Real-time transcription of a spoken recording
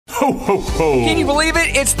Ho, ho, ho. Can you believe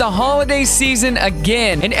it? It's the holiday season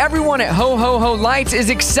again, and everyone at Ho Ho Ho Lights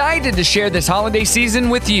is excited to share this holiday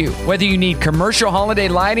season with you. Whether you need commercial holiday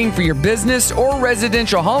lighting for your business or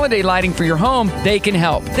residential holiday lighting for your home, they can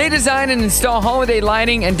help. They design and install holiday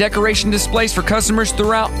lighting and decoration displays for customers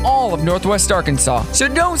throughout all of Northwest Arkansas. So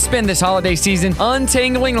don't spend this holiday season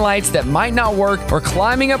untangling lights that might not work or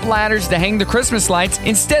climbing up ladders to hang the Christmas lights.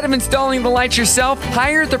 Instead of installing the lights yourself,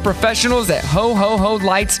 hire the professionals at Ho Ho Ho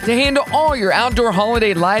Lights to handle all your outdoor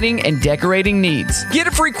holiday lighting and decorating needs. Get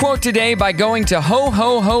a free quote today by going to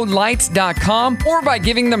hohoholights.com or by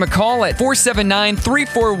giving them a call at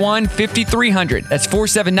 479-341-5300. That's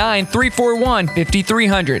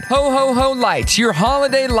 479-341-5300. Ho Ho Ho Lights, your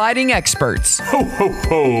holiday lighting experts. Ho, ho,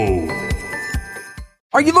 ho.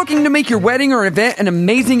 Are you looking to make your wedding or event an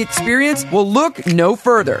amazing experience? Well, look no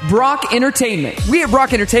further. Brock Entertainment. We at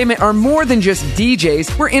Brock Entertainment are more than just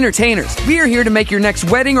DJs. We're entertainers. We are here to make your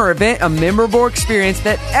next wedding or event a memorable experience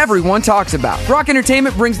that everyone talks about. Brock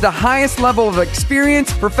Entertainment brings the highest level of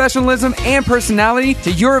experience, professionalism, and personality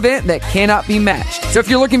to your event that cannot be matched. So if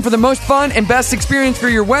you're looking for the most fun and best experience for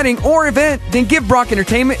your wedding or event, then give Brock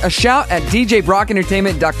Entertainment a shout at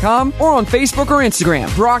djbrockentertainment.com or on Facebook or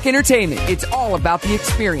Instagram. Brock Entertainment. It's all about the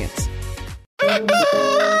experience. Good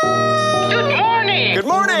morning. Good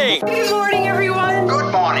morning. Good morning, everyone.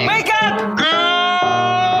 Good morning. Wake up.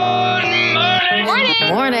 Good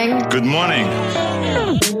morning. Good morning.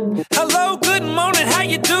 Hello, good morning, how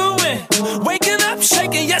you doing? Waking up,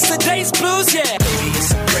 shaking yesterday's blues, yeah. Baby,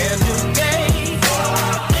 it's a brand new day.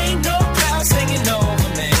 Ain't no clouds hanging over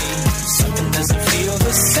me. Something doesn't feel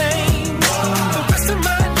the same. The rest of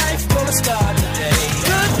my life gonna start today.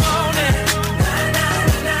 Good morning.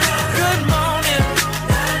 Good morning.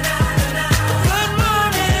 Good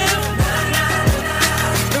morning.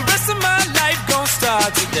 The rest of my life gonna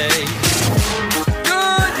start today.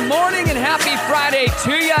 Good morning and happy Friday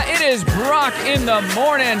to ya. It is Brock in the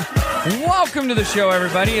morning. Welcome to the show,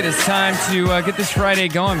 everybody. It is time to get this Friday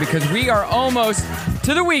going because we are almost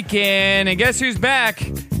to the weekend. And guess who's back?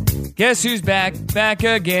 Guess who's back? Back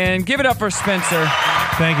again. Give it up for Spencer.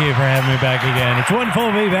 Thank you for having me back again. It's wonderful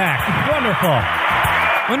to be back. Wonderful.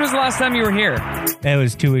 When was the last time you were here? It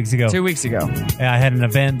was 2 weeks ago. 2 weeks ago. I had an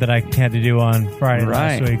event that I had to do on Friday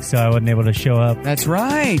last week, so I wasn't able to show up. That's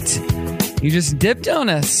right. You just dipped on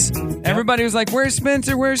us. Everybody was like, where's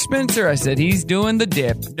Spencer? Where's Spencer? I said, he's doing the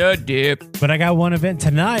dip. The dip. But I got one event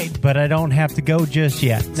tonight, but I don't have to go just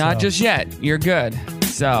yet. Not just yet. You're good.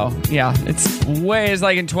 So, yeah, it's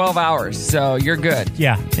like in 12 hours. So you're good.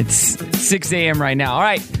 Yeah. It's 6 a.m. right now. All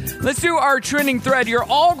right, let's do our trending thread. You're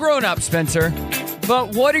all grown up, Spencer.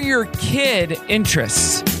 But what are your kid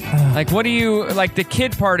interests? Like, what do you, like the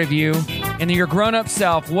kid part of you and your grown up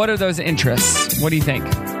self, what are those interests? What do you think?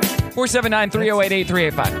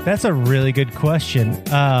 479-308-8385. That's a really good question.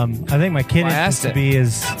 I think my kid interest to be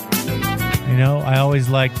is, I always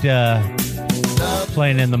liked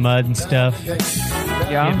playing in the mud and stuff. Yeah.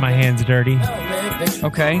 Getting my hands dirty.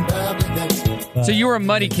 Okay. So you were a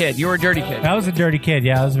muddy kid. You were a dirty kid. I was a dirty kid.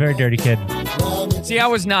 Yeah, I was a very dirty kid. See, I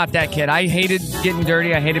was not that kid. I hated getting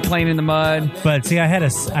dirty. I hated playing in the mud. But see, I had a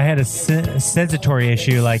sensory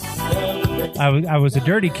issue. Like, I was a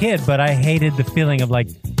dirty kid, but I hated the feeling of like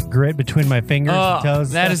grit between my fingers and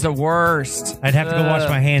toes. That is the worst. I'd have to go wash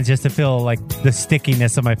my hands just to feel like the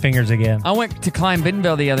stickiness of my fingers again. I went to climb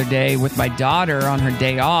Bentonville the other day with my daughter on her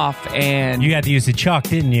day off, and you had to use the chalk,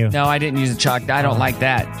 didn't you? No, I didn't use the chalk. I don't like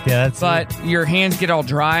that. Yeah, that's. But your hands get all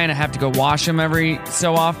dry, and I have to go wash them every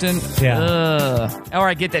so often. Yeah. Ugh. Or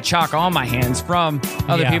I get that chalk on my hands from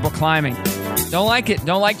other people climbing. Don't like it.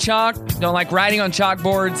 Don't like chalk. Don't like riding on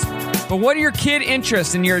chalkboards. But what are your kid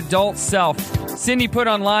interests in your adult self? Cindy put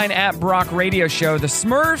online at Brock Radio Show, the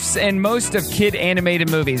Smurfs and most of kid animated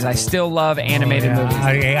movies. I still love animated movies.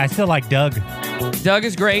 I still like Doug. Doug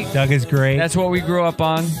is great. Doug is great. That's what we grew up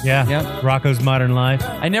on. Yeah. Yep. Rocco's Modern Life.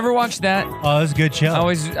 I never watched that. Oh, it was a good show. I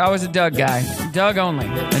was a Doug guy. Doug only.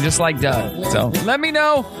 I just like Doug. So let me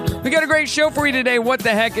know. We got a great show for you today. What the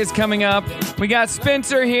heck is coming up? We got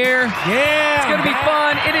Spencer here. Yeah. It's going to be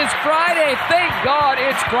fun. It is Friday. Thank God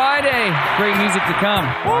it's Friday. Great music to come.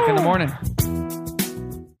 Brock in the morning.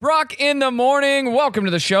 Brock in the morning. Welcome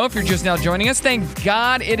to the show. If you're just now joining us, thank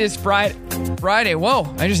God it is Friday.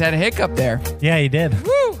 Whoa, I just had a hiccup there. Yeah, you did.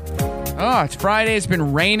 Woo. Oh, it's Friday. It's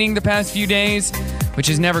been raining the past few days, which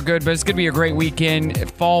is never good, but it's going to be a great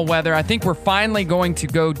weekend. Fall weather. I think we're finally going to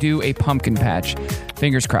go do a pumpkin patch.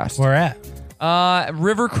 Fingers crossed. Where at?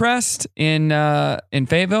 Rivercrest in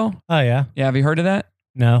Fayetteville. Oh, yeah. Yeah, have you heard of that?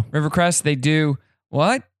 No. Rivercrest, they do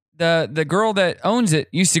what? the girl that owns it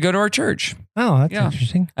used to go to our church. Oh, that's Yeah.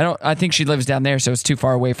 interesting. I think she lives down there, so it's too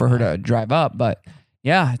far away for her to drive up. But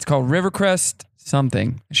yeah, it's called Rivercrest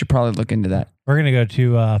something. I should probably look into that. We're going to go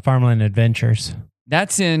to Farmland Adventures,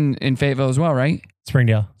 That's in Fayetteville as well, right?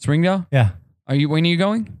 Springdale. Springdale? Yeah, When are you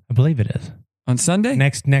going? I believe it is. On Sunday?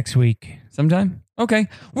 Next week. Sometime? Okay.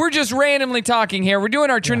 We're just randomly talking here. We're doing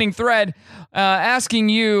our trending thread, asking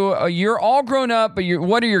you, you're all grown up, but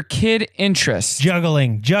what are your kid interests?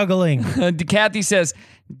 Juggling. Kathy says,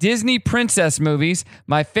 Disney princess movies.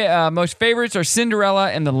 My most favorites are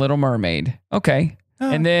Cinderella and The Little Mermaid. Okay.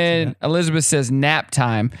 And then Elizabeth says nap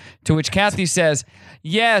time, to which Kathy says,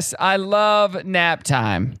 yes, I love nap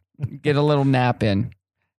time. Get a little nap in.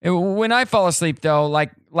 When I fall asleep, though,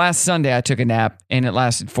 like last Sunday, I took a nap and it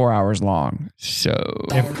lasted 4 hours long. So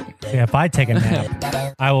If I take a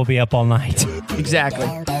nap, I will be up all night. exactly.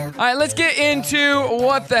 All right, let's get into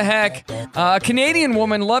what the heck. A Canadian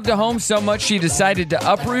woman loved a home so much she decided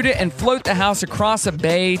to uproot it and float the house across a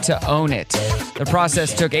bay to own it. The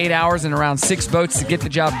process took 8 hours and around 6 boats to get the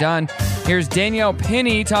job done. Here's Danielle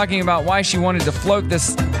Penny talking about why she wanted to float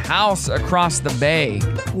this house across the bay.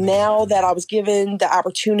 Now that I was given the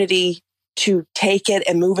opportunity to take it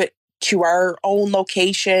and move it to our own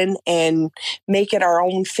location and make it our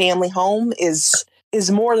own family home is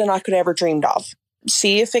more than I could ever dreamed of.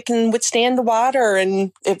 See if it can withstand the water,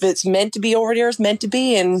 and if it's meant to be over there, it's meant to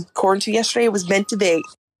be. And according to yesterday, it was meant to be.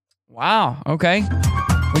 Wow. Okay.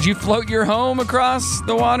 Would you float your home across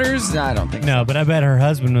the waters? I don't think so. No, but I bet her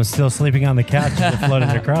husband was still sleeping on the couch as it floated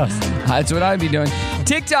across. That's what I'd be doing.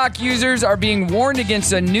 TikTok users are being warned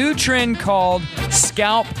against a new trend called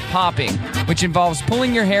scalp popping, which involves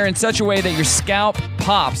pulling your hair in such a way that your scalp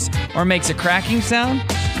pops or makes a cracking sound.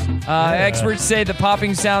 Experts say the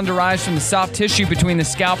popping sound derives from the soft tissue between the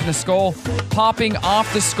scalp and the skull popping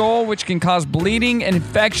off the skull, which can cause bleeding and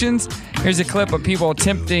infections. Here's a clip of people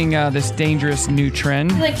attempting this dangerous new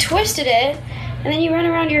trend. You twisted it, and then you run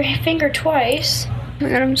around your finger twice. Oh my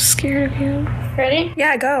god, I'm scared of you. Ready?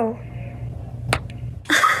 Yeah, go.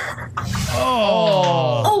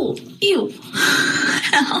 Oh, ew.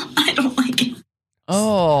 I don't like it.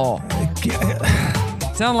 Oh.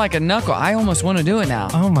 Sound like a knuckle. I almost want to do it now.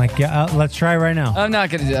 Oh my God. Let's try right now. I'm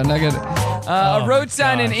not going to do it. I'm not going to. A road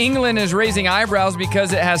sign in England is raising eyebrows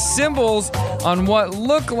because it has symbols on what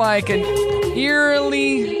look like an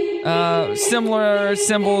eerily similar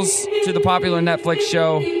symbols to the popular Netflix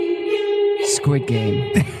show Squid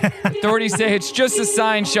Game. Authorities say it's just a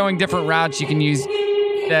sign showing different routes you can use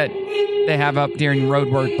that they have up during road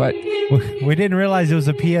work, but We didn't realize it was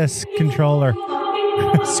a PS controller.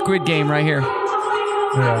 Squid Game right here.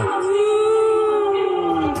 Yeah.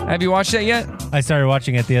 Have you watched that yet? I started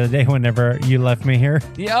watching it the other day whenever you left me here.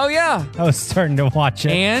 Yeah, oh, yeah. I was starting to watch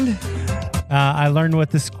it. And? I learned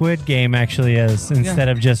what the Squid Game actually is instead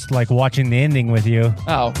of just like watching the ending with you.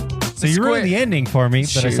 Oh. So you ruined the ending for me,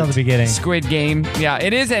 but I saw the beginning. Squid Game. Yeah,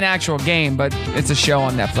 it is an actual game, but it's a show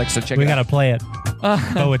on Netflix, so check We it got out. to play it.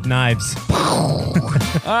 But with knives. All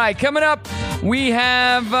right, coming up, we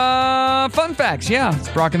have fun facts. Yeah, it's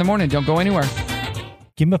Brock in the morning. Don't go anywhere.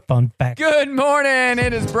 Give me a fun fact. Good morning.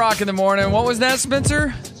 It is Brock in the morning. What was that,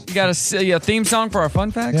 Spencer? You got a theme song for our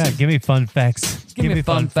fun facts? Yeah, give me fun facts. Give me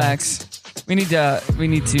fun facts. We need to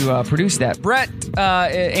produce that. Brett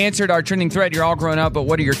answered our trending thread. You're all grown up, but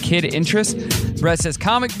what are your kid interests? Brett says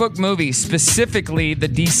comic book movies, specifically the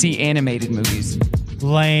DC animated movies.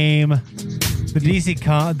 Lame. The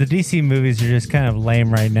DC movies are just kind of lame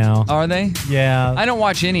right now. Are they? Yeah. I don't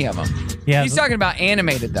watch any of them. Yeah. He's talking about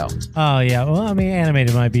animated though. Oh yeah. Well, I mean,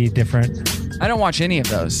 animated might be different. I don't watch any of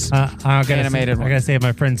those. Animated. I gotta say, if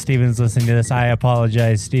my friend Steven's listening to this, I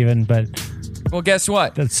apologize, Steven, but well, guess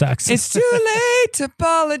what? that sucks. It's too late to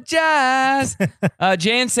apologize.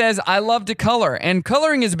 Jan says, I love to color. And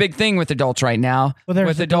coloring is a big thing with adults right now. Well, there's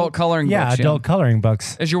with adult coloring books. Yeah, adult coloring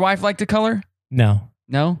books. Does your wife like to color? No.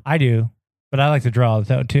 No? I do, but I like to draw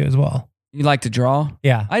though too as well. You like to draw?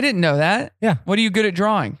 Yeah. I didn't know that. Yeah. What are you good at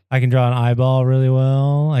drawing? I can draw an eyeball really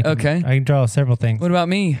well. I can draw several things. What about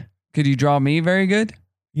me? Could you draw me very good?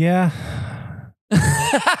 Yeah.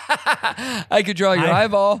 I could draw your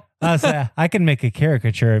eyeball. I can make a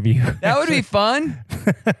caricature of you. That would be fun.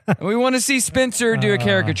 We want to see Spencer do a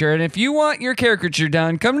caricature. And if you want your caricature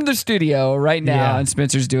done, come to the studio right now. Yeah. And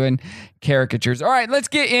Spencer's doing caricatures. All right, let's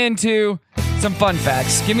get into some fun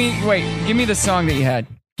facts. Give me the song that you had.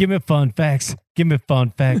 Give me fun facts. Give me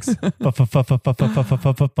fun facts. Fun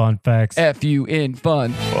facts. F-U-N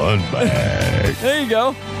fun. Fun fact. There you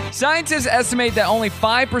go. Scientists estimate that only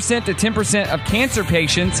 5% to 10% of cancer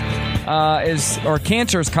patients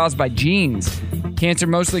cancer is caused by genes. Cancer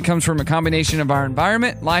mostly comes from a combination of our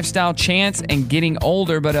environment, lifestyle, chance, and getting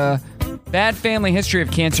older, but a bad family history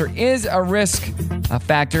of cancer is a risk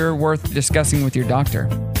factor worth discussing with your doctor.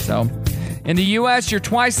 So, in the U.S., you're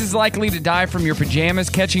twice as likely to die from your pajamas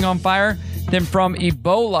catching on fire than from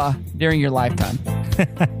Ebola during your lifetime.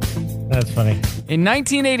 That's funny. In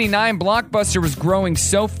 1989, Blockbuster was growing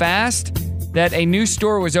so fast that a new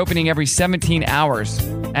store was opening every 17 hours.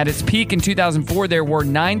 At its peak in 2004, there were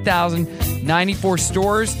 9,094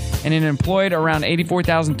 stores and it employed around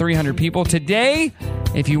 84,300 people. Today,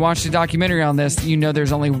 if you watch the documentary on this, you know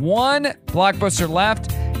there's only one Blockbuster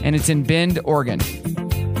left, and it's in Bend, Oregon.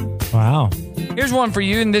 Wow. Here's one for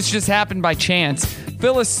you, and this just happened by chance.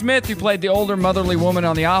 Phyllis Smith, who played the older motherly woman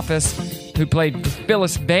on The Office, who played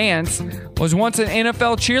Phyllis Vance, was once an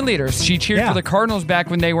NFL cheerleader. She cheered for the Cardinals back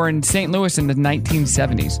when they were in St. Louis in the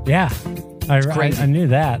 1970s. Yeah. I knew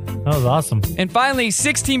that. That was awesome. And finally,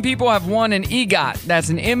 16 people have won an EGOT. That's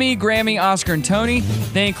an Emmy, Grammy, Oscar, and Tony.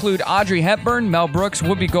 They include Audrey Hepburn, Mel Brooks,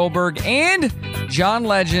 Whoopi Goldberg, and John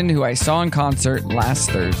Legend, who I saw in concert last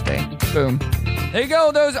Thursday. Boom. There you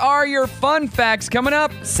go. Those are your fun facts. Coming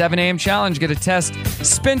up, 7 a.m. challenge. Get a test.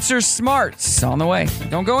 Spencer Smarts on the way.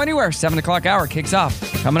 Don't go anywhere. 7 o'clock hour kicks off.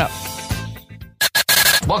 Coming up.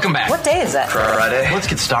 Welcome back. What day is it? Friday. Let's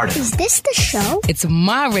get started. Is this the show? It's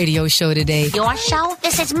my radio show today. Your show?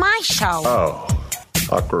 This is my show. Oh,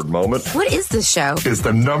 awkward moment. What is the show? It's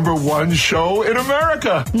the #1 show in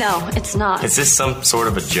America. No, it's not. Is this some sort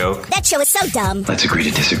of a joke? That show is so dumb. Let's agree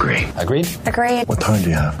to disagree. Agreed? Agreed. What time do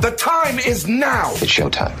you have? The time is now. It's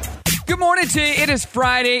showtime. Good morning to you. It is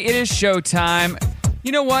Friday. It is showtime.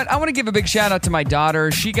 You know what? I want to give a big shout out to my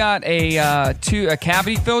daughter. She got a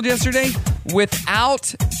cavity filled yesterday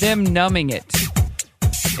without them numbing it.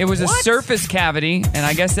 It was a surface cavity, and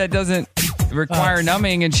I guess that doesn't require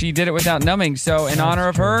numbing, and she did it without numbing. So in honor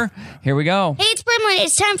of her, here we go. Hey, it's Brimley.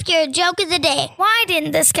 It's time for your joke of the day. Why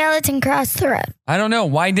didn't the skeleton cross the road? I don't know.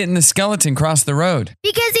 Why didn't the skeleton cross the road?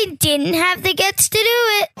 Because he didn't have the guts to do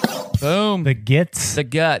it. Boom. The guts. The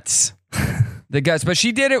guts. The guts. But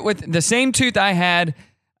she did it with the same tooth I had.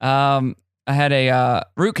 I had a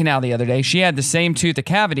root canal the other day. She had the same tooth, a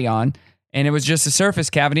cavity on, and it was just a surface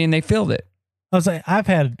cavity, and they filled it. I was like, I've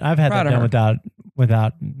had that done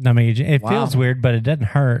without numbing agent. It feels weird, but it doesn't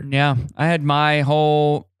hurt. Yeah, I had my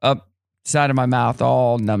whole up side of my mouth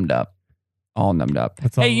all numbed up.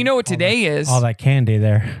 Hey, you know what today is? All that candy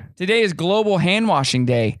there. Today is Global Hand Washing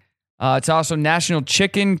Day. It's also National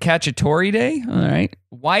Chicken Cacciatore Day. All right.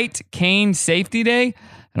 White Cane Safety Day.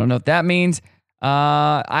 I don't know what that means.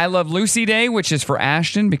 I Love Lucy Day, which is for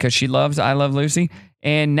Ashton because she loves I Love Lucy.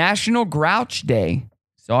 And National Grouch Day.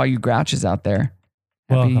 So all you grouches out there,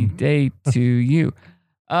 happy day to you.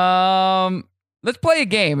 Let's play a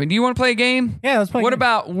game. Do you want to play a game? Yeah, let's play a game. What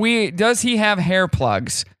about does he have hair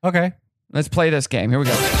plugs? Okay. Let's play this game. Here we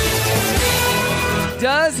go.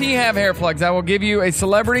 Does he have hair plugs? I will give you a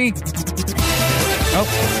celebrity. Oh,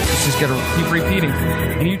 it's just going to keep repeating.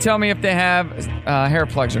 And you tell me if they have hair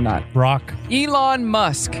plugs or not. Rock. Elon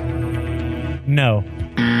Musk. No.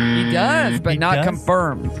 He does, but not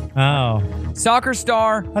confirmed. Oh. Soccer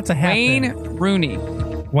star Wayne Rooney.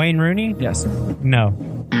 Wayne Rooney? Yes. No.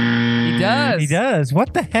 He does. He does.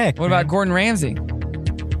 What the heck? What about Gordon Ramsay?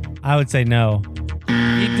 I would say no.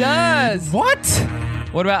 He does. What?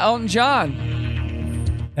 What about Elton John?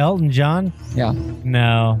 Elton John? Yeah.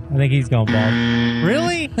 No. I think he's going bald.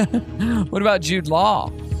 Really? What about Jude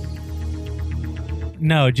Law?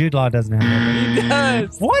 No, Jude Law doesn't have that. He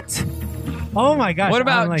does. What? Oh my gosh. What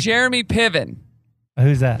about Jeremy Piven?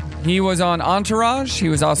 Who's that? He was on Entourage. He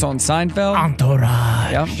was also on Seinfeld.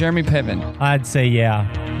 Entourage. Yep, Jeremy Piven. I'd say yeah.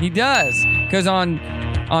 He does. Because on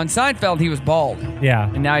Seinfeld, he was bald. Yeah.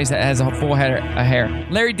 And now he has a full head of hair.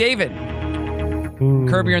 Larry David. Ooh.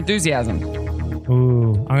 Curb Your Enthusiasm.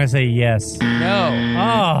 Ooh. I'm going to say yes. No.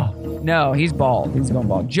 Oh. No, he's bald. He's going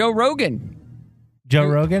bald. Joe Rogan. Joe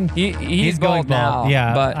Rogan? He's bald now.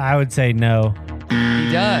 Yeah, but I would say no.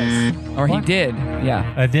 He does. Or What? he did.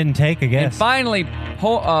 Yeah. I didn't take, I guess. And finally,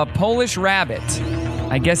 Polish Rabbit.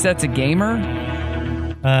 I guess that's a gamer?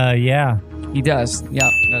 Yeah. He does. Yeah,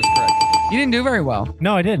 that's correct. You didn't do very well.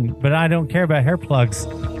 No, I didn't, but I don't care about hair plugs.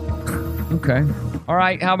 Okay. All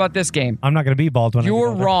right, how about this game? I'm not going to be bald when I get You're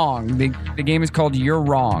older. wrong. The game is called You're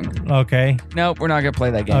Wrong. Okay. Nope, we're not going to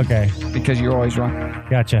play that game. Okay. Because you're always wrong.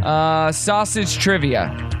 Gotcha. Sausage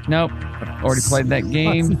Trivia. Nope. Already played that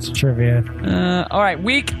game. Sausage Trivia. All right,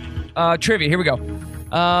 week trivia. Here we go.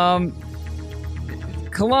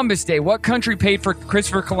 Columbus Day. What country paid for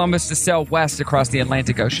Christopher Columbus to sail west across the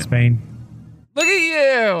Atlantic Ocean? Spain. Look at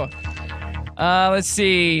you. Let's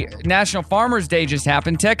see. National Farmers Day just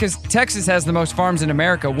happened. Texas has the most farms in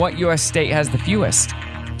America. What U.S. state has the fewest?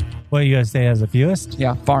 What U.S. state has the fewest?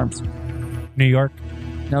 Yeah, farms. New York.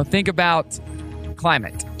 Now think about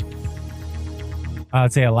climate.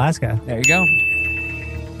 I'd say Alaska. There you go.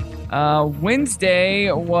 Wednesday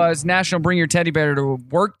was National Bring Your Teddy Bear to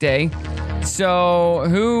Work Day. So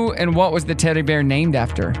who and what was the teddy bear named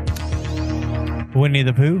after? Winnie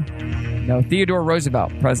the Pooh? No, Theodore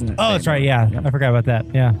Roosevelt, president. Oh, that's right. Yeah. Yep. I forgot about that.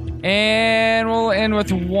 Yeah. And we'll end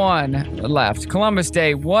with one left. Columbus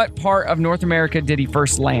Day. What part of North America did he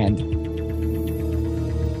first land?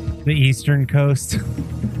 The eastern coast.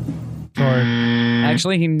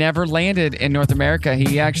 Actually, he never landed in North America.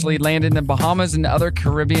 He actually landed in the Bahamas and other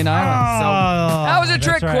Caribbean islands. So that was a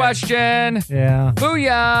trick question. Yeah.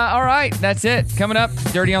 Booyah. All right, that's it. Coming up,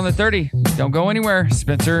 Dirty on the 30. Don't go anywhere.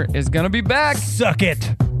 Spencer is going to be back. Suck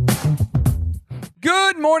it.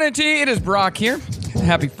 Good morning to you. It is Brock here.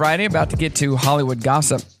 Happy Friday. About to get to Hollywood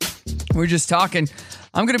gossip. We're just talking.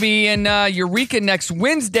 I'm going to be in Eureka next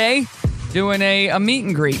Wednesday doing a meet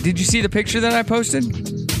and greet. Did you see the picture that I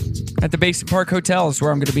posted? At the Basin Park Hotel is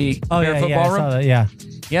where I'm going to be. Oh, yeah, football I room. saw that, yeah.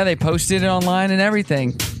 Yeah, they posted it online and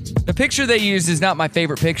everything. The picture they used is not my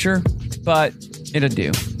favorite picture, but it'll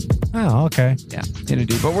do. Oh, okay. Yeah, it'll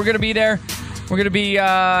do. But we're going to be there. We're going to be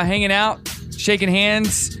hanging out, shaking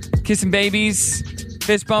hands, kissing babies,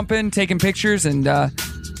 fist bumping, taking pictures, and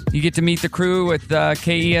you get to meet the crew with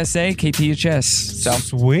KESA, KTHS. So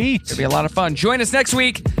sweet. It'll be a lot of fun. Join us next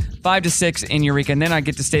week. 5 to 6 in Eureka, and then I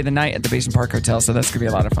get to stay the night at the Basin Park Hotel, so that's going to be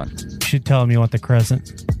a lot of fun. You should tell them you want the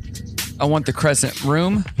Crescent. I want the Crescent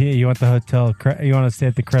room. Yeah, you want the hotel. You want to stay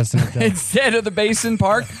at the Crescent Hotel. Instead of the Basin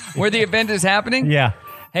Park, where the event is happening? Yeah.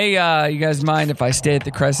 Hey, you guys mind if I stay at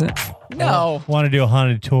the Crescent? No. Want to do a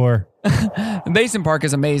haunted tour. The Basin Park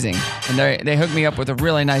is amazing, and they hooked me up with a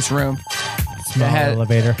really nice room. Small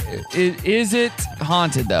elevator. Is it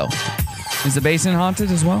haunted, though? Is the Basin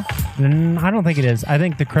haunted as well? I don't think it is. I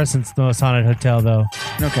think the Crescent's the most haunted hotel, though.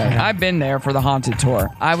 Okay. Yeah. I've been there for the haunted tour.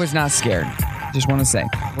 I was not scared. Just want to say.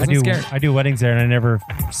 Scared. I do weddings there, and I never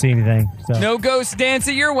see anything. So. No ghost dance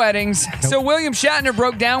at your weddings. Nope. So William Shatner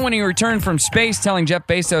broke down when he returned from space, telling Jeff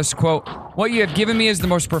Bezos, quote, "What you have given me is the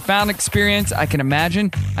most profound experience I can imagine.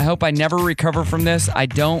 I hope I never recover from this. I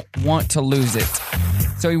don't want to lose it."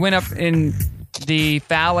 So he went up in the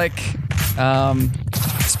phallic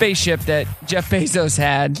spaceship that Jeff Bezos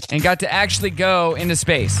had and got to actually go into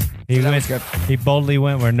space. He boldly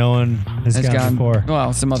went where no one has gone before.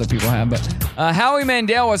 Well, some other people have, but Howie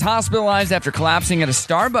Mandel was hospitalized after collapsing at a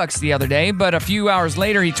Starbucks the other day, but a few hours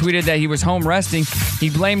later he tweeted that he was home resting. He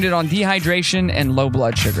blamed it on dehydration and low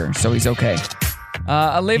blood sugar, so he's okay.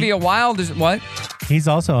 Olivia Wilde is what? He's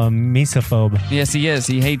also a misophobe. Yes, he is.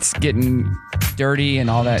 He hates getting dirty and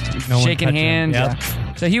all that. Shaking hands. Yep.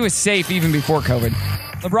 Yeah. So he was safe even before COVID.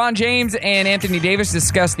 LeBron James and Anthony Davis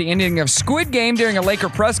discussed the ending of Squid Game during a Laker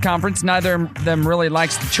press conference. Neither of them really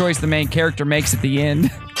likes the choice the main character makes at the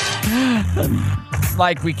end.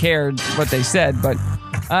 Like we cared what they said, but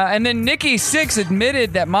and then Nikki Sixx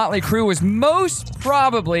admitted that Motley Crue was most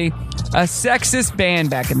probably a sexist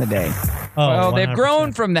band back in the day. Oh, well, 100%. They've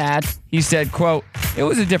grown from that. He said, quote, "It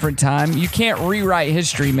was a different time. You can't rewrite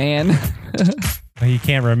history, man." You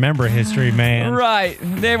can't remember history, man. Right.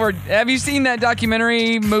 Have you seen that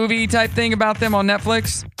documentary movie type thing about them on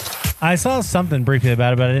Netflix? I saw something briefly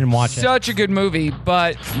about it, but I didn't watch it. Such a good movie,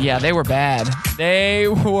 but yeah, they were bad. They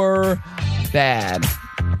were bad.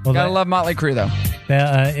 Well, gotta love Motley Crue, though.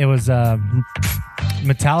 It was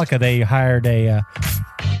Metallica. They hired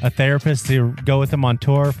a therapist to go with them on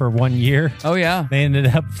tour for 1 year. Oh, yeah. They ended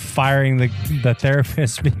up firing the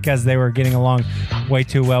therapist because they were getting along way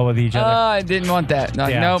too well with each other. I didn't want that. No,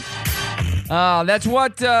 Yeah. Nope. That's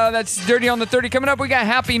Dirty on the 30. Coming up, we got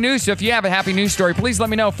happy news. So if you have a happy news story, please let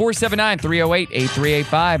me know.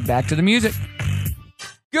 479-308-8385. Back to the music.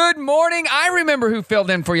 Good morning. I remember who filled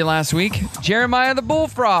in for you last week. Jeremiah the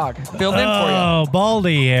Bullfrog filled in for you. Oh,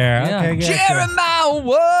 Baldy here. Yeah. Okay, gotcha. Jeremiah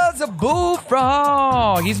was a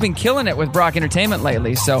bullfrog. He's been killing it with Brock Entertainment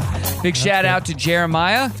lately. So big shout out to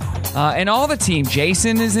Jeremiah and all the team.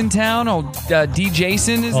 Jason is in town. Old D.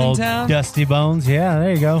 Jason is in town. Dusty Bones. Yeah,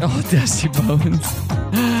 there you go. Oh, Dusty Bones.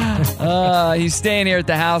 He's staying here at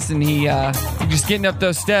the house, and he just getting up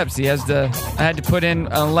those steps. I had to put in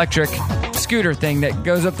an electric scooter thing that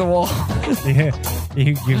goes up the wall.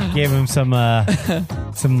 You gave him some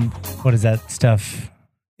what is that stuff?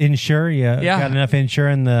 Insure? Yeah. Got enough Insure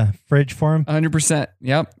in the fridge for him? 100%.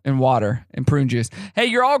 Yep. And water and prune juice. Hey,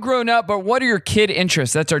 you're all grown up, but what are your kid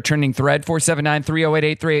interests? That's our trending thread,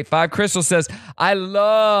 479-308-8385. Crystal says, I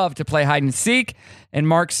love to play hide and seek. And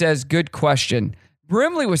Mark says, good question.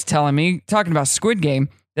 Brimley was telling me, talking about Squid Game,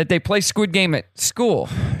 that they play Squid Game at school.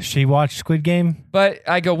 She watched Squid Game? But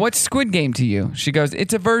I go, what's Squid Game to you? She goes,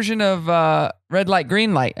 it's a version of red light,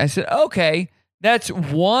 green light. I said, okay, that's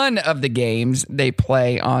one of the games they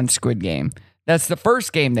play on Squid Game. That's the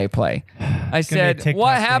first game they play. I said,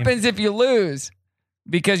 what happens if you lose?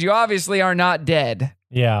 Because you obviously are not dead.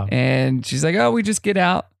 Yeah. And she's like, oh, we just get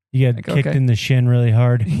out. You get kicked in the shin really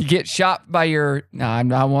hard. You get shot by your... No,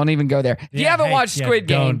 I won't even go there. If you haven't watched Squid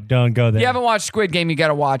Game... Don't go there. If you haven't watched Squid Game, you got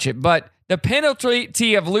to watch it. But the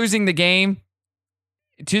penalty of losing the game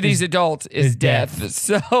to these adults is death.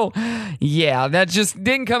 So, yeah, that just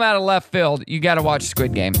didn't come out of left field. You got to watch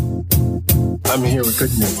Squid Game. I'm here with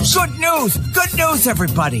good news. Good news! Good news,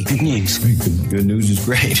 everybody! Good news. Good news is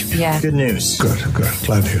great. Yeah. Good news. Good.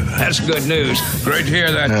 Glad to hear that. That's good news. Great to hear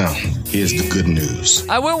that. Now, here's the good news.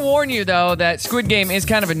 I will warn you, though, that Squid Game is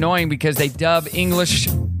kind of annoying because they dub English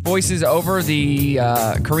voices over the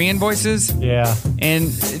Korean voices. Yeah. And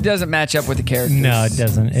it doesn't match up with the characters. No, it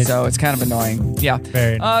doesn't. So it's kind of annoying. Yeah.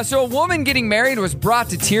 Very so a woman getting married was brought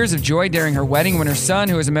to tears of joy during her wedding when her son,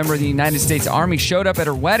 who is a member of the United States Army, showed up at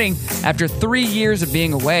her wedding after 3 years of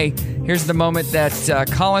being away. Here's the moment that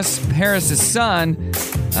Collis Harris's son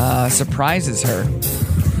surprises her.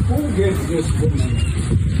 Who gives this woman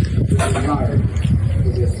a card?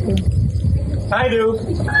 I do.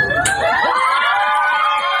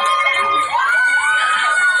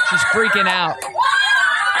 She's freaking out.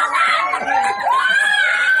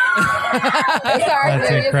 It's all right, That's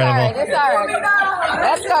baby. incredible. It's all right.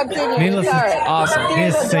 Let's continue. Needless It's all right. Awesome.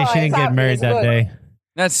 to say, she didn't get married that day.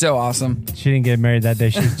 That's so awesome. She didn't get married that day.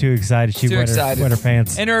 She was too excited. She Too wet excited. her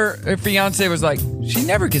pants. And her fiance was like, she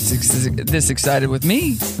never gets this excited with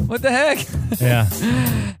me. What the heck? Yeah.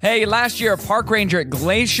 Hey, last year, a park ranger at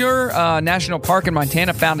Glacier National Park in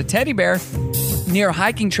Montana found a teddy bear near a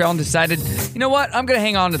hiking trail and decided, you know what, I'm going to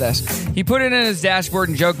hang on to this. He put it in his dashboard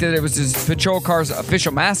and joked that it was his patrol car's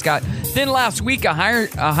official mascot. Then last week, a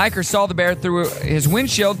hiker saw the bear through his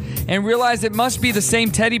windshield and realized it must be the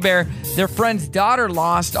same teddy bear their friend's daughter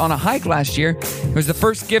lost on a hike last year. It was the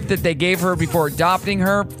first gift that they gave her before adopting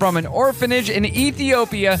her from an orphanage in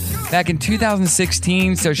Ethiopia back in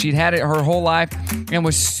 2016. So she'd had it her whole life and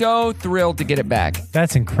was so thrilled to get it back.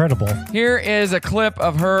 That's incredible. Here is a clip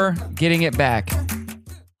of her getting it back.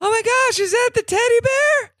 Oh my gosh, is that the teddy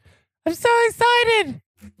bear? I'm so excited.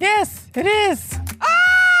 Yes, it is.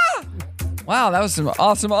 Ah! Wow, that was some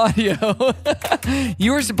awesome audio.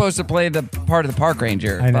 You were supposed to play the part of the park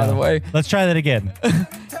ranger, by the way. Let's try that again.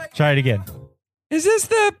 Try it again. Is this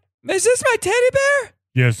my teddy bear?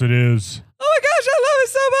 Yes, it is. Oh my gosh, I love it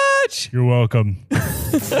so much. You're welcome.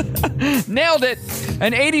 Nailed it.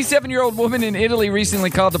 An 87-year-old woman in Italy recently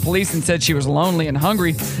called the police and said she was lonely and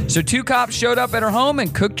hungry. So 2 cops showed up at her home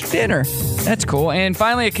and cooked dinner. That's cool. And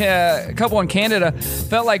finally, a couple in Canada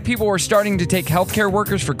felt like people were starting to take healthcare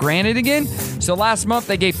workers for granted again. So last month,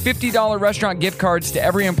 they gave $50 restaurant gift cards to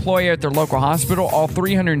every employee at their local hospital, all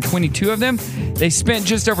 322 of them. They spent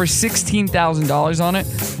just over $16,000 on it.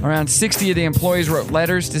 Around 60 of the employees wrote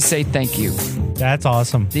letters to say thank you. That's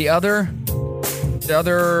awesome. The other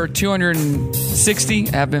 260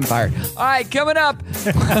 have been fired. All right, coming up,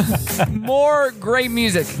 more great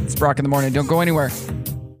music. It's Brock in the morning. Don't go anywhere.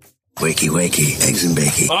 Wakey, wakey, eggs and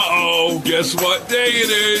bacon. Uh-oh, guess what day it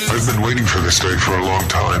is? I've been waiting for this day for a long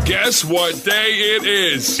time. Guess what day it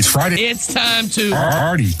is? It's Friday. It's time to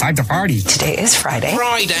party. Time to party. Today is Friday.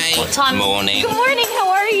 Friday. What time? Morning. Good morning. How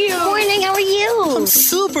are you? Morning, how are you? I'm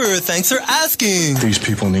super. Thanks for asking. These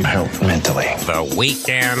people need help mentally. The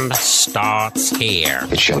weekend starts here.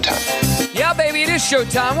 It's showtime. Yeah, baby, it is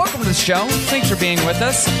showtime. Welcome to the show. Thanks for being with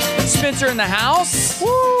us. Spencer in the house.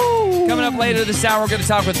 Woo! Coming up later this hour, we're going to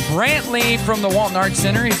talk with Brantley from the Walton Arts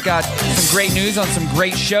Center. He's got some great news on some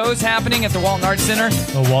great shows happening at the Walton Arts Center.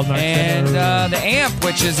 The Walton Arts and Center. The AMP,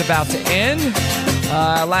 which is about to end.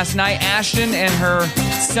 Last night, Ashton and her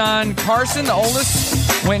son, Carson, the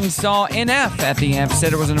oldest, went and saw NF at the AMP.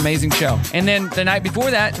 Said it was an amazing show. And then the night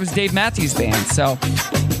before that, it was Dave Matthews Band. So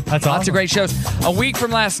that's lots of great shows. A week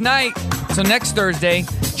from last night, so next Thursday,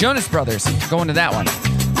 Jonas Brothers. Going to that one.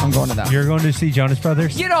 I'm going to that one. You're going to see Jonas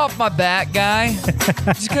Brothers? Get off my back, guy.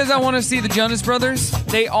 Just because I want to see the Jonas Brothers.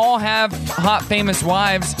 They all have hot, famous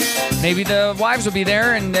wives. Maybe the wives will be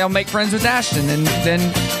there and they'll make friends with Ashton, and then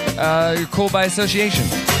you're cool by association.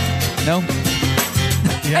 No?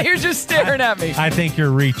 You're just staring at me. I think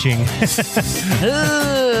you're reaching.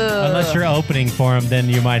 Unless you're opening for them, then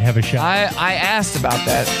you might have a shot. I asked about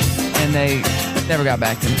that, and they never got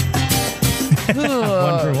back to me.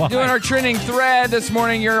 wonder why. Doing our trending thread this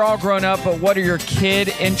morning. You're all grown up, but what are your kid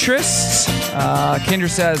interests? Kendra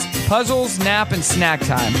says puzzles, nap, and snack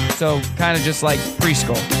time. So kind of just like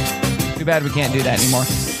preschool. Too bad we can't do that anymore.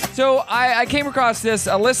 So I came across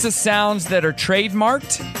a list of sounds that are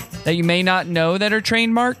trademarked that you may not know that are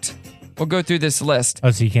trademarked. We'll go through this list.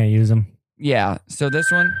 Oh, so you can't use them? Yeah. So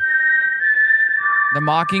this one, the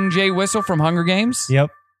Mockingjay whistle from Hunger Games.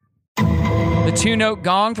 Yep. The 2-note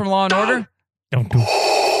gong from Law and Order. Don't do.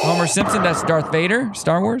 Homer Simpson, that's Darth Vader,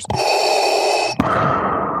 Star Wars. The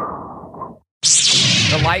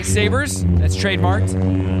lightsabers, that's trademarked.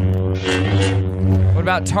 What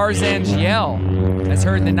about Tarzan's yell? That's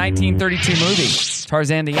heard in the 1932 movie,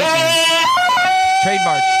 Tarzan the Ape Man.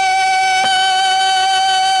 Trademarked.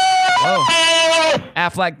 Whoa.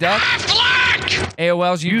 Aflac Duck.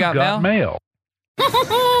 AOL's You Got Mail.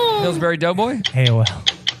 Pillsbury Doughboy. AOL.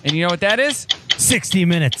 And you know what that is? 60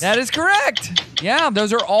 Minutes. That is correct. Yeah,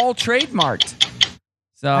 those are all trademarked.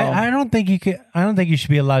 So I don't think you could. I don't think you should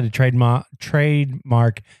be allowed to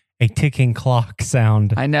trademark a ticking clock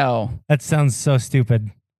sound. I know. That sounds so stupid.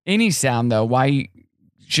 Any sound though, why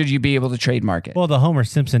should you be able to trademark it? Well, the Homer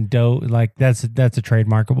Simpson that's a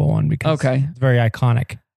trademarkable one because it's very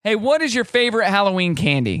iconic. Hey, what is your favorite Halloween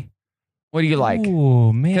candy? What do you like?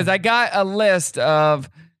 Oh man, because I got a list of.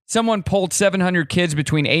 Someone polled 700 kids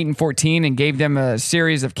between 8 and 14 and gave them a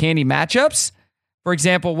series of candy matchups. For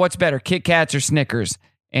example, what's better, Kit Kats or Snickers?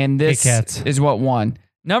 And this is what won.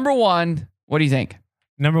 Number one, what do you think?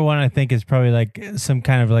 Number one, I think, is probably like some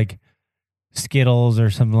kind of like Skittles or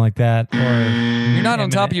something like that. Or you're not on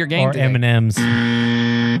top of your game or today. M&Ms.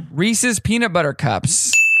 Reese's Peanut Butter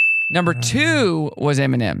Cups. Number 2 was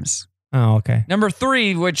M&Ms. Oh, okay. Number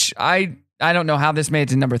 3, which I don't know how this made it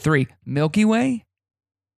to number 3, Milky Way.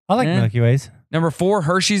 I like Milky Ways. Number 4,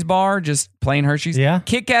 Hershey's bar, just plain Hershey's. Yeah.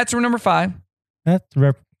 Kit Kats were number 5. That's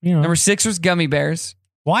Number 6 was Gummy Bears.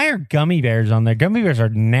 Why are gummy bears on there? Gummy bears are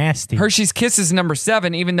nasty. Hershey's Kisses number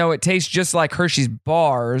 7, even though it tastes just like Hershey's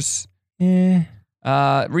bars.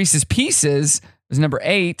 Reese's Pieces was number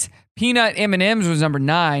 8. Peanut M&Ms was number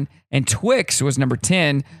 9, and Twix was number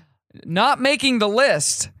 10. Not making the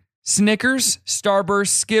list: Snickers, Starburst,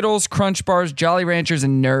 Skittles, Crunch Bars, Jolly Ranchers,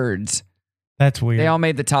 and Nerds. That's weird. They all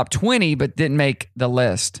made the top 20, but didn't make the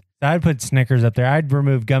list. I'd put Snickers up there. I'd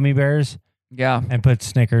remove gummy bears. Yeah. And put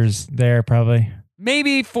Snickers there probably.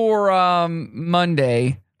 Maybe for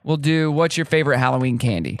Monday, we'll do what's your favorite Halloween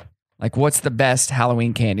candy? Like, what's the best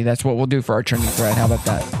Halloween candy? That's what we'll do for our trending thread. How about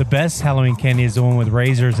that? The best Halloween candy is the one with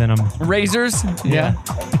razors in them. Razors? Yeah.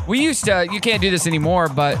 We used to, you can't do this anymore,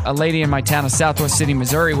 but a lady in my town of Southwest City,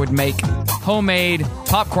 Missouri would make homemade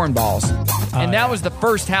popcorn balls. And that was the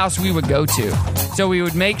first house we would go to. So we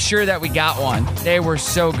would make sure that we got one. They were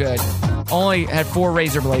so good. Only had 4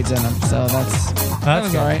 razor blades in them. So that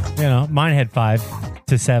was good. all right. You know, mine had 5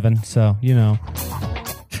 to 7. So, you know.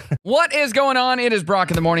 What is going on? It is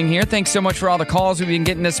Brock in the morning here. Thanks so much for all the calls we've been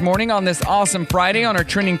getting this morning on this awesome Friday on our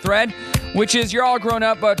trending thread, which is you're all grown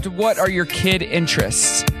up, but what are your kid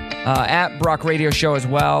interests? At Brock Radio Show as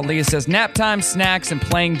well. Leah says nap time, snacks, and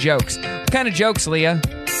playing jokes. What kind of jokes, Leah?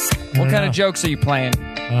 What kind of jokes are you playing?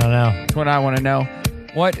 I don't know. That's what I want to know.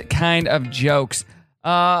 What kind of jokes?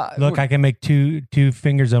 Look, I can make two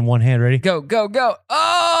fingers on one hand. Ready? Go, go, go.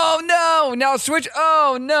 Oh, no. Now switch.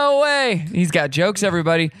 Oh, no way. He's got jokes,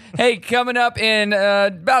 everybody. Hey, coming up in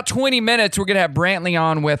about 20 minutes, we're going to have Brantley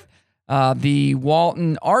on with the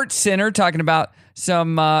Walton Arts Center talking about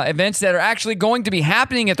some events that are actually going to be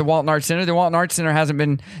happening at the Walton Arts Center. The Walton Arts Center hasn't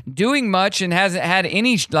been doing much and hasn't had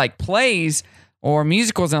any plays or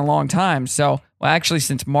musicals in a long time. So, well, actually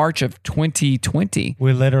since March of 2020.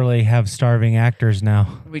 We literally have starving actors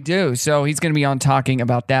now. We do. So he's going to be on talking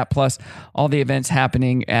about that, plus all the events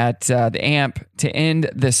happening at the AMP to end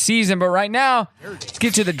the season. But right now, let's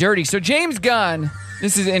get to the dirty. So James Gunn,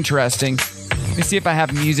 this is interesting. Let me see if I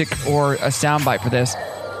have music or a soundbite for this.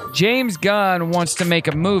 James Gunn wants to make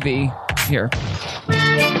a movie. Here.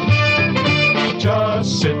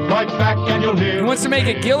 Just sit right back and you'll hear. He wants to make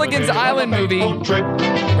a Gilligan's Island movie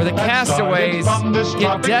where the castaways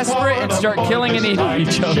get desperate and start killing and eating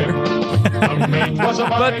each other.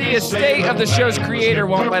 But the estate of the show's creator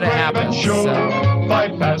won't let it happen. So.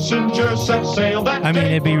 I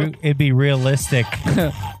mean, it'd be realistic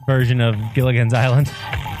version of Gilligan's Island.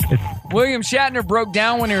 William Shatner broke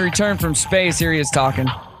down when he returned from space. Here he is talking.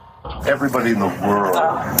 Everybody in the world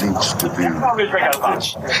needs to do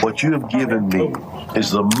what you have given me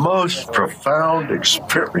is the most profound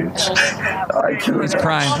experience I can imagine. He's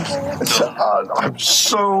crying. I'm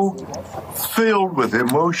so filled with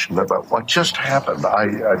emotion about what just happened.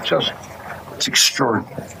 It's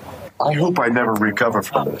extraordinary. I hope I never recover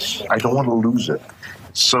from this. I don't want to lose it.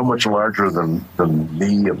 It's so much larger than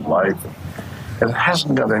me and life. And it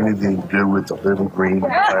hasn't got anything to do with the little green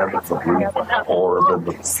planet, the blue orb.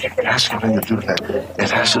 It has nothing to do with that. It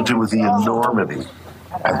has to do with the enormity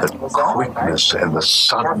and the quickness and the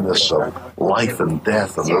suddenness of life and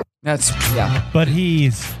death. But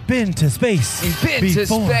he's been to space. He's been to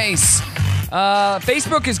space.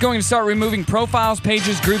 Facebook is going to start removing profiles,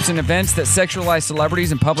 pages, groups, and events that sexualize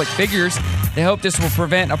celebrities and public figures. They hope this will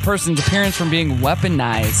prevent a person's appearance from being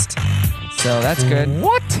weaponized. So that's good.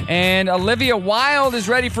 What? And Olivia Wilde is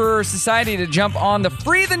ready for society to jump on the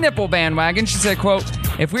Free the Nipple bandwagon. She said, quote,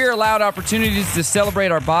 "If we are allowed opportunities to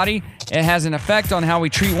celebrate our body, it has an effect on how we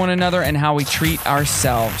treat one another and how we treat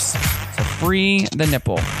ourselves." So free the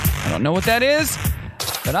nipple. I don't know what that is,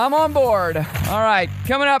 but I'm on board. All right,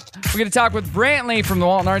 coming up, we're going to talk with Brantley from the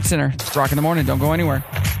Walton Arts Center. It's Brock in the Morning. Don't go anywhere.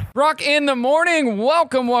 Brock in the Morning.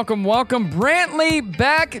 Welcome. Brantley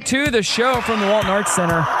back to the show from the Walton Arts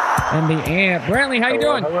Center and the AMP. Brantley, how you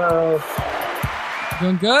doing? Hello.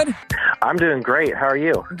 Doing good? I'm doing great. How are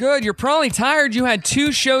you? Good. You're probably tired. You had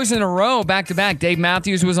 2 shows in a row back to back. Dave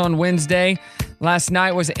Matthews was on Wednesday. Last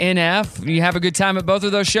night was NF. You have a good time at both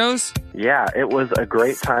of those shows? Yeah, it was a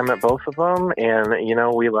great time at both of them. And,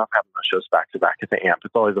 we love having those shows back to back at the AMP.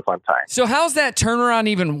 It's always a fun time. So how's that turnaround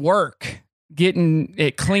even work? Getting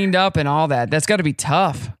it cleaned up and all that. That's got to be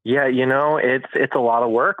tough. Yeah, it's a lot of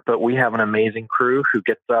work, but we have an amazing crew who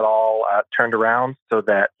gets that all turned around so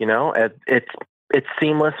that, it's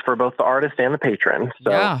seamless for both the artist and the patron.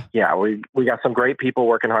 So yeah, we got some great people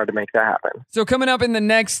working hard to make that happen. So coming up in the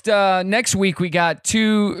next week, we got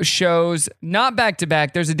 2 shows, not back to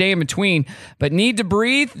back. There's a day in between, but Need to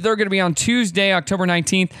Breathe. They're going to be on Tuesday, October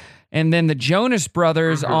 19th, and then the Jonas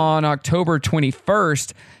Brothers on October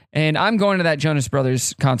 21st. And I'm going to that Jonas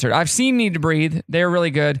Brothers concert. I've seen Need to Breathe. They're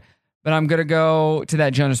really good. But I'm going to go to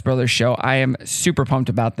that Jonas Brothers show. I am super pumped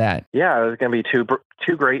about that. Yeah, there's going to be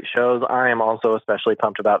two great shows. I am also especially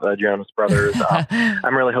pumped about the Jonas Brothers.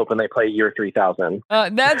 I'm really hoping they play Year 3000.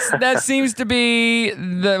 That seems to be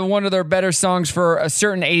one of their better songs for a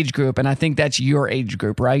certain age group, and I think that's your age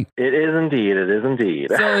group, right? It is indeed.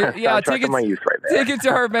 So yeah, tickets, my youth right there. Tickets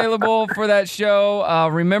are available for that show.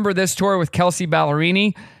 Remember This tour with Kelsey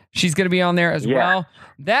Ballerini. She's going to be on there as well.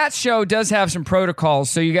 That show does have some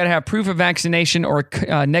protocols. So you got to have proof of vaccination or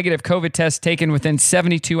negative COVID test taken within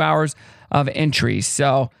 72 hours of entry.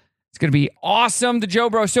 So it's going to be awesome. The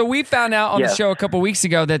Joe Bro. So we found out on the show a couple weeks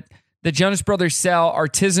ago that the Jonas Brothers sell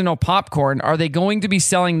artisanal popcorn. Are they going to be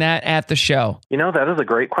selling that at the show? That is a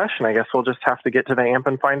great question. I guess we'll just have to get to the AMP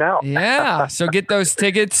and find out. Yeah. So get those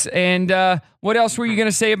tickets. And what else were you going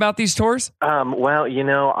to say about these tours? Well,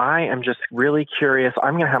 I am just really curious.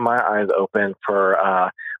 I'm going to have my eyes open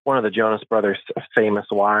for one of the Jonas Brothers' famous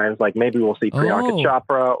wives. Like maybe we'll see Priyanka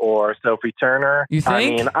Chopra or Sophie Turner. You think? I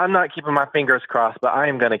mean, I'm not keeping my fingers crossed, but I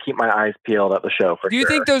am going to keep my eyes peeled at the show for sure. Do you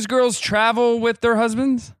think those girls travel with their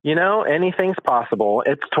husbands? Anything's possible.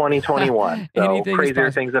 It's 2021. So crazier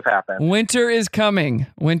things have happened. Winter is coming.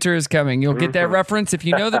 You'll get that reference if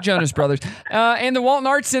you know the Jonas Brothers. And the Walton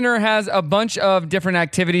Arts Center has a bunch of different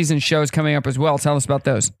activities and shows coming up as well. Tell us about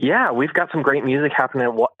those. Yeah, we've got some great music happening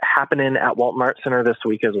at Walton Arts Center this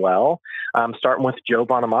week as well. Starting with Joe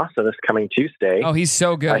Bonamassa this coming Tuesday. Oh, he's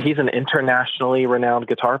so good. He's an internationally renowned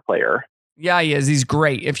guitar player. Yeah, he is. He's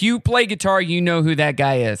great. If you play guitar, you know who that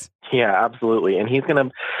guy is. Yeah, absolutely. And he's going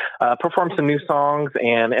to perform some new songs.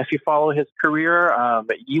 And if you follow his career,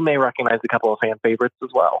 you may recognize a couple of fan favorites as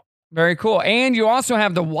well. Very cool. And you also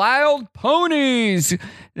have the Wild Ponies.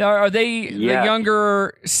 Are they the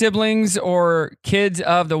younger siblings or kids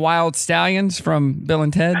of the Wild Stallions from Bill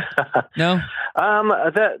and Ted? No?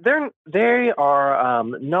 They are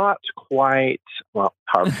not quite. Well,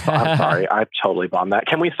 I'm sorry. I totally bombed that.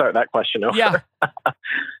 Can we start that question over? Yeah.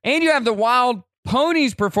 And you have the Wild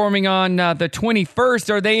Ponies performing on the 21st.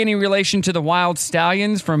 Are they any relation to the Wild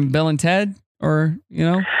Stallions from Bill and Ted? Or,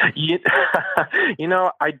 You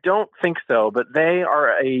know, I don't think so, but they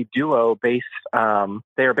are a duo based,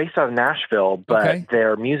 they are based out of Nashville, but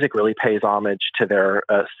their music really pays homage to their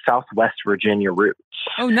Southwest Virginia roots.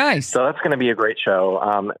 Oh, nice. So that's going to be a great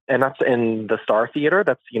show. And that's in the Star Theater.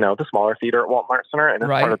 That's, the smaller theater at Walton Arts Center, and it's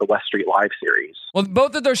part of the West Street Live series. Well,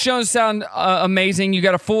 both of those shows sound amazing. You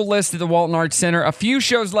got a full list at the Walton Arts Center. A few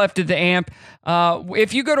shows left at the AMP.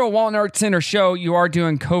 If you go to a Walton Arts Center show, you are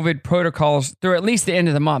doing COVID protocols through at least the end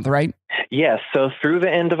of the month, right? Yes. So through the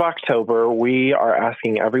end of October, we are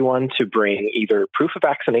asking everyone to bring either proof of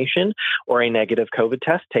vaccination or a negative COVID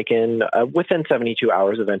test taken within 72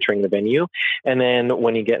 hours of entering the venue. And then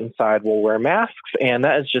when you get inside, we'll wear masks. And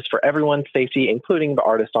that is just for everyone's safety, including the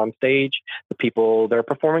artists on stage, the people they're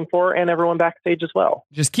performing for, and everyone backstage as well.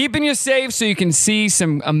 Just keeping you safe so you can see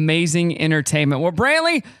some amazing entertainment. Well,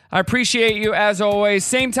 Brantley, I appreciate you as always.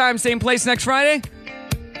 Same time, same place next Friday.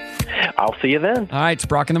 I'll see you then. All right, it's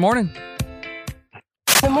Brock in the morning.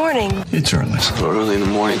 Good morning. It's early. Early in the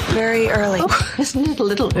morning. Very early. Oh, isn't it a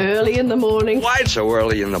little early in the morning? Why so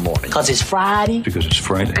early in the morning? Because it's Friday. Because it's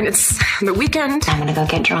Friday. And it's the weekend. I'm gonna go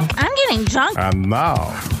get drunk. I'm getting drunk. And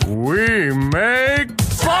now we make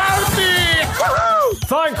party!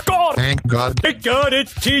 Thank God! Thank God. Thank God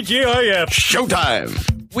it's TGIF.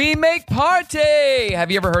 Showtime! We make party!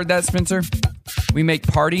 Have you ever heard that, Spencer? We make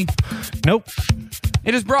party? Nope.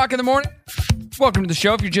 It is Brock in the morning. Welcome to the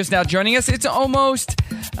show. If you're just now joining us, it's almost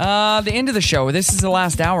the end of the show. This is the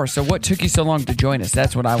last hour, so what took you so long to join us?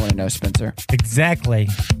 That's what I want to know, Spencer. Exactly.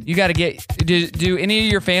 You got to do any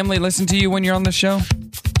of your family listen to you when you're on the show?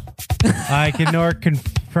 I can nor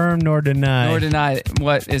confirm nor deny. Nor deny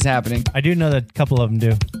what is happening. I do know that a couple of them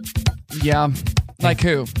do. Yeah. Like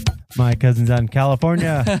who? My cousins out in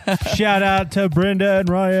California. Shout out to Brenda and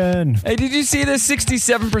Ryan. Hey, did you see this?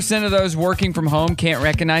 67% of those working from home can't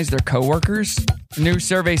recognize their coworkers. A new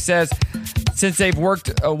survey says since they've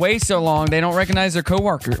worked away so long, they don't recognize their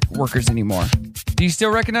workers anymore. Do you still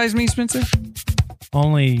recognize me, Spencer?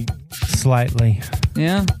 Only slightly.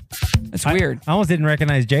 Yeah? That's weird. I almost didn't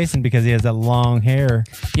recognize Jason because he has that long hair.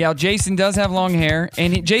 Yeah, Jason does have long hair,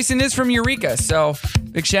 and Jason is from Eureka, so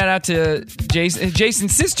big shout out to Jason.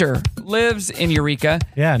 Jason's sister lives in Eureka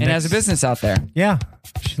and has a business out there. Yeah,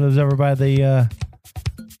 she lives over by the,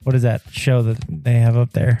 what is that show that they have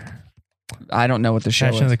up there? I don't know what the show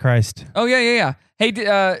is. Passion of the Christ. Oh, yeah.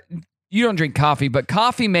 Hey, you don't drink coffee, but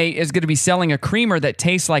Coffee Mate is going to be selling a creamer that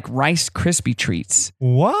tastes like Rice Krispie treats.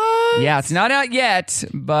 What? Yeah, it's not out yet,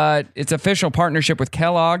 but it's official partnership with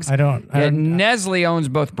Kellogg's. Nestle owns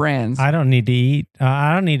both brands. I don't need to eat.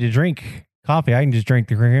 I don't need to drink coffee. I can just drink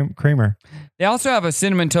the creamer. They also have a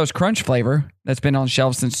Cinnamon Toast Crunch flavor that's been on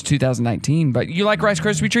shelves since 2019. But you like Rice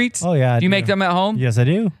Krispie treats? Oh, yeah. Do you make them at home? Yes, I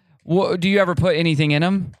do. Do you ever put anything in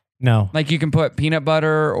them? No. Like you can put peanut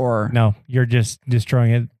butter or... No, you're just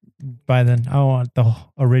destroying it by then. I want the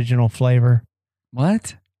original flavor.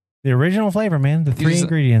 What? The original flavor, man. The three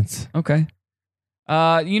ingredients. Okay.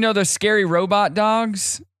 You know those scary robot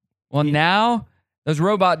dogs? Well, now those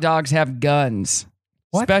robot dogs have guns.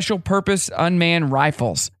 What? Special purpose unmanned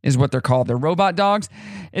rifles is what they're called. They're robot dogs.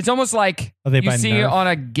 It's almost like you see it on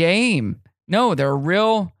a game. No, they're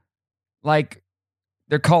real,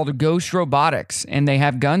 they're called Ghost Robotics, and they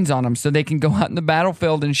have guns on them so they can go out in the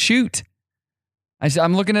battlefield and shoot.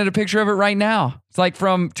 I'm looking at a picture of it right now. It's like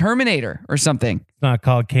from Terminator or something. It's not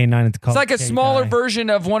called K9. It's called It's like a K9. smaller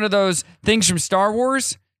version of one of those things from Star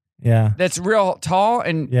Wars. Yeah. That's real tall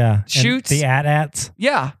and shoots. And the AT-ATs.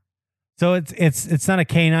 Yeah. So it's not a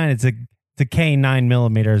K9. It's a K9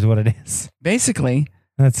 millimeter is what it is. Basically.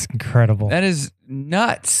 That's incredible. That is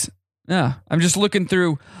nuts. Yeah. I'm just looking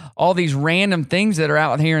through all these random things that are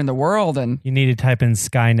out here in the world. And you need to type in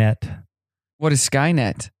Skynet. What is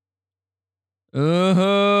Skynet?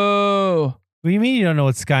 Oh. What do you mean you don't know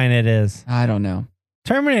what Skynet is? I don't know.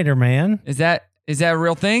 Terminator, man. Is that a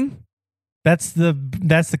real thing? That's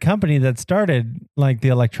the company that started like the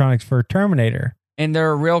electronics for Terminator. And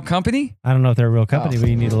they're a real company? I don't know if they're a real company, but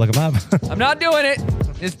you need to look them up. I'm not doing it.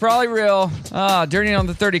 It's probably real. Dirty on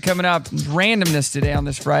the 30 coming up. Randomness today on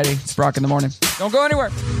this Friday. It's Brock in the morning. Don't go anywhere.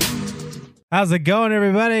 How's it going,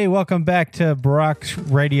 everybody? Welcome back to Brock's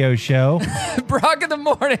radio show. Brock in the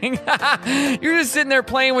morning. You're just sitting there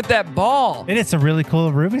playing with that ball. And it's a really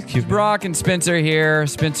cool Rubik's Cube. Brock and Spencer here.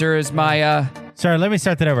 Spencer is my... Sorry, let me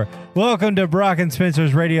start that over. Welcome to Brock and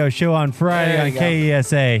Spencer's radio show on Friday on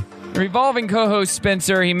KESA. Revolving co-host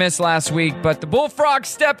Spencer. He missed last week, but the bullfrog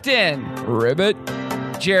stepped in. Ribbit.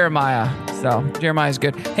 Jeremiah. So, Jeremiah's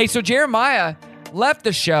good. Hey, so Jeremiah left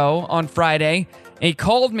the show on Friday. And he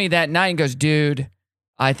called me that night and goes, dude,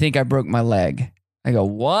 I think I broke my leg. I go,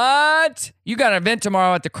 what? You got an event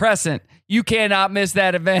tomorrow at the Crescent. You cannot miss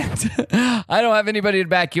that event. I don't have anybody to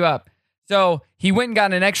back you up. So he went and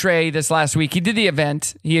got an x-ray this last week. He did the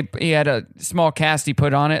event. He had a small cast he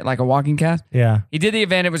put on it, like a walking cast. Yeah. He did the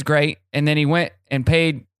event. It was great. And then he went and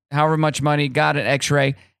paid however much money, got an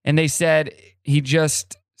x-ray. And they said he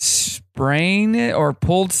just sprained it or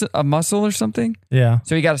pulled a muscle or something. Yeah.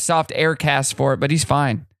 So he got a soft air cast for it, but he's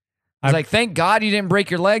fine. I was like, thank God you didn't break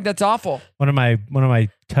your leg. That's awful. One of my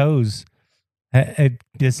toes, it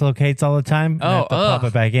dislocates all the time. And I have to pop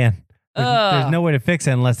it back in. There's no way to fix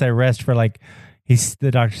it unless I rest for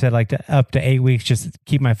the doctor said up to 8 weeks, just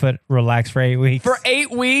keep my foot relaxed for 8 weeks. For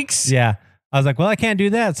 8 weeks? Yeah. I was like, well, I can't do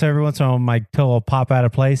that. So every once in a while, my toe will pop out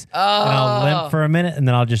of place. And I'll limp for a minute, and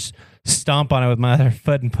then I'll just stomp on it with my other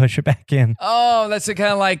foot and push it back in. Oh, that's kind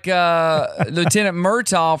of like Lieutenant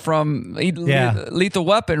Murtaugh from Lethal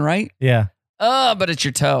Weapon, right? Yeah. But it's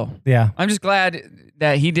your toe. Yeah. I'm just glad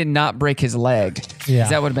that he did not break his leg. Yeah.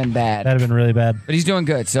 That would have been bad. That'd have been really bad. But he's doing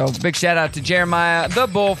good. So big shout out to Jeremiah the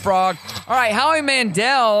Bullfrog. All right, Howie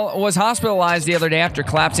Mandel was hospitalized the other day after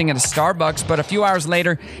collapsing at a Starbucks, but a few hours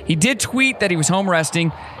later, he did tweet that he was home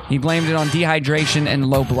resting. He blamed it on dehydration and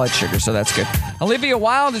low blood sugar, so that's good. Olivia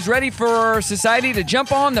Wilde is ready for society to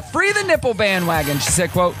jump on the Free the Nipple bandwagon. She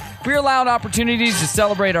said, quote, "We're allowed opportunities to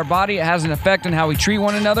celebrate our body. It has an effect on how we treat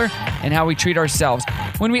one another and how we treat ourselves.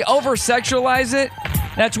 When we over-sexualize it,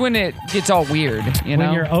 that's when it gets all weird, you know?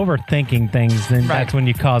 When you're overthinking things, then that's when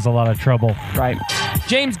you cause a lot of trouble. Right.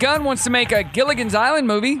 James Gunn wants to make a Gilligan's Island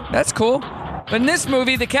movie. That's cool. But in this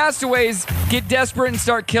movie, the castaways get desperate and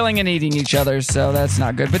start killing and eating each other, so that's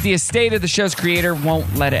not good. But the estate of the show's creator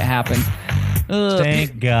won't let it happen.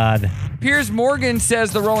 Thank God. Piers Morgan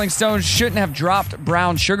says the Rolling Stones shouldn't have dropped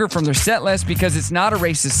Brown Sugar from their set list because it's not a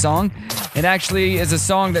racist song. It actually is a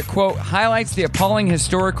song that, quote, highlights the appalling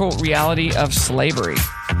historical reality of slavery.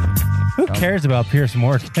 Who cares about Piers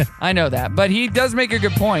Morgan? I know that, but he does make a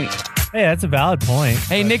good point. Hey, that's a valid point.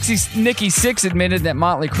 Hey, Nikki Sixx admitted that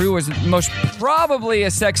Motley Crue was most probably a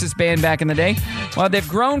sexist band back in the day. While they've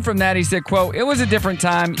grown from that, he said, quote, "It was a different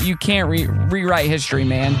time. You can't rewrite history,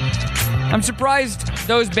 man." I'm surprised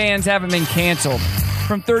those bands haven't been canceled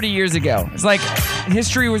from 30 years ago. It's like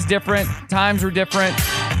history was different. Times were different.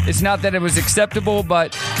 It's not that it was acceptable,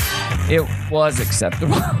 but it was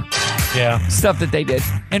acceptable. Yeah. Stuff that they did.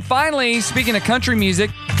 And finally, speaking of country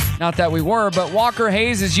music, not that we were, but Walker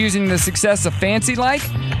Hayes is using the success of Fancy Like,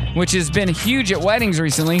 which has been huge at weddings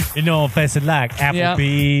recently. You know, Fancy Like,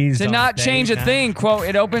 Applebee's. To not change a thing. Quote,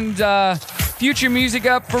 "It opened future music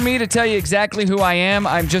up for me to tell you exactly who I am.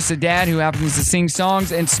 I'm just a dad who happens to sing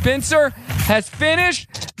songs." And Spencer has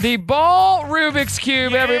finished the ball Rubik's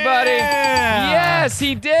Cube, everybody. Yes,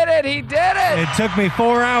 he did it. He did it. It took me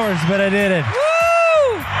 4 hours, but I did it.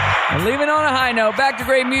 Woo! And leaving on a high note, back to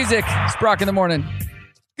great music. It's Brock in the morning.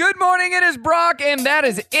 Good morning, it is Brock, and that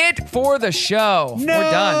is it for the show. No!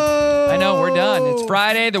 We're done. I know, we're done. It's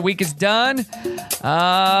Friday. The week is done.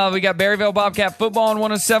 We got Berryville Bobcat football on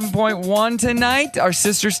 107.1 tonight, our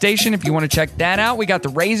sister station, if you want to check that out. We got the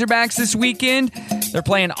Razorbacks this weekend. They're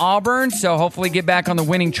playing Auburn, so hopefully get back on the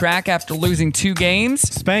winning track after losing 2 games.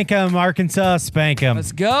 Spank them, Arkansas. Spank them.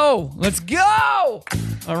 Let's go. Let's go.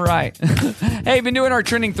 All right. Hey, been doing our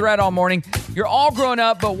trending thread all morning. You're all grown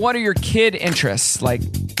up, but what are your kid interests? Like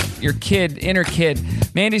your inner kid.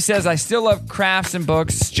 Mandy says, "I still love crafts and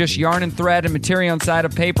books, just yarn and thread and material inside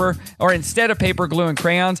of paper, or instead of paper, glue, and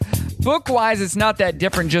crayons. Book-wise, it's not that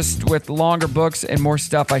different, just with longer books and more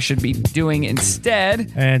stuff I should be doing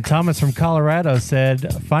instead." And Thomas from Colorado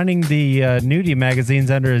said, finding the nudie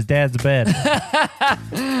magazines under his dad's bed.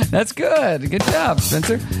 That's good. Good job,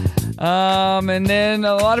 Spencer. And then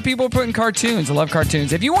a lot of people are putting cartoons. I love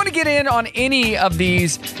cartoons. If you want to get in on any of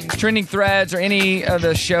these trending threads or any of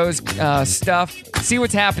the show's stuff, see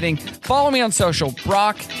what's happening, follow me on social,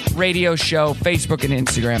 Brock Radio Show, Facebook and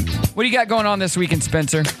Instagram. What do you got going on this weekend,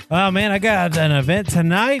 Spencer? Oh, man, I got an event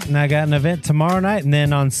tonight, and I got an event tomorrow night, and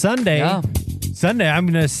then on Sunday, I'm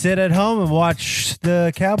going to sit at home and watch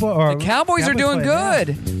the Cowboys. The Cowboys are doing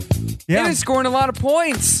good. Yeah. They've been scoring a lot of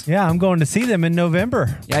points. Yeah, I'm going to see them in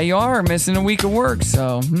November. Yeah, you are missing a week of work,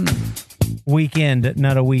 so. Weekend,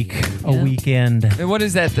 not a week. A weekend. What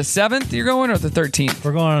is that, the 7th you're going or the 13th?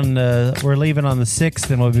 We're going we're leaving on the 6th,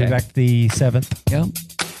 and we'll be back the 7th.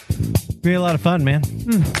 Yep. Be a lot of fun, man.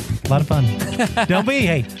 A lot of fun.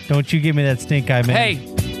 Don't you give me that stink eye, man.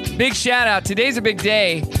 Hey, big shout out. Today's a big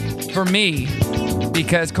day for me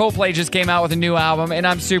because Coldplay just came out with a new album, and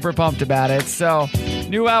I'm super pumped about it. So,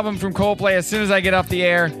 new album from Coldplay. As soon as I get off the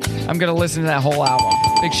air, I'm going to listen to that whole album.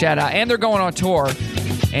 Big shout out. And they're going on tour,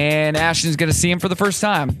 and Ashton's going to see him for the first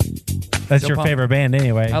time. That's your favorite band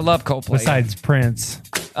anyway. I love Coldplay. Besides Prince.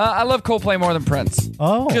 I love Coldplay more than Prince.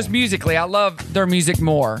 Oh. Just musically. I love their music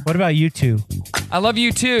more. What about U2? I love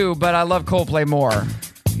U2, but I love Coldplay more.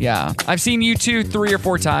 Yeah. I've seen U2 3 or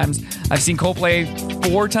 4 times. I've seen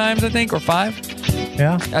Coldplay 4 times, I think, or 5.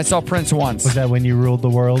 Yeah. I saw Prince once. Was that When You Ruled the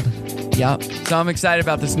World? Yeah. So I'm excited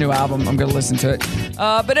about this new album. I'm going to listen to it.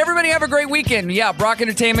 But everybody have a great weekend. Yeah, Brock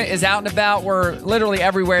Entertainment is out and about. We're literally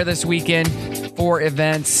everywhere this weekend for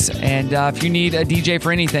events. And if you need a DJ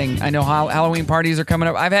for anything, I know Halloween parties are coming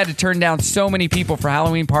up. I've had to turn down so many people for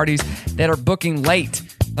Halloween parties that are booking late.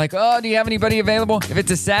 Like, do you have anybody available? If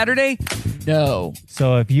it's a Saturday, no.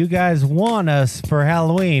 So if you guys want us for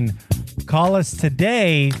Halloween, call us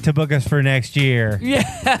today to book us for next year. Yeah.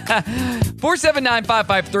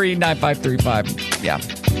 479-553-9535. Yeah.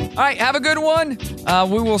 All right. Have a good one.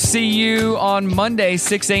 We will see you on Monday,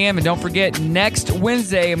 6 a.m. And don't forget, next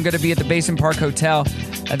Wednesday, I'm going to be at the Basin Park Hotel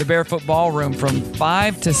at the Barefoot Ballroom from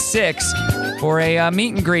 5 to 6 for a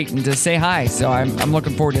meet and greet and to say hi. So I'm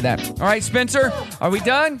looking forward to that. All right, Spencer, are we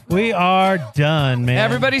done? We are done, man.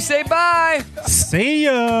 Everybody say bye. See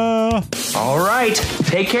ya. All right.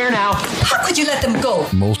 Take care now. How could you let them go?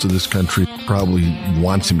 Most of this country probably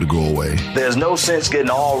wants him to go away. There's no sense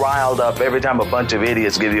getting all riled up every time a bunch of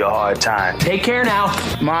idiots give you a hard time. Take care now.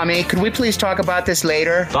 Mommy, could we please talk about this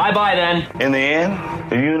later? Bye-bye then. In the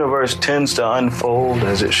end, the universe tends to unfold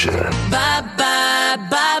as it should. Bye-bye,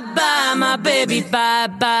 bye-bye, my baby,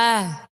 bye-bye.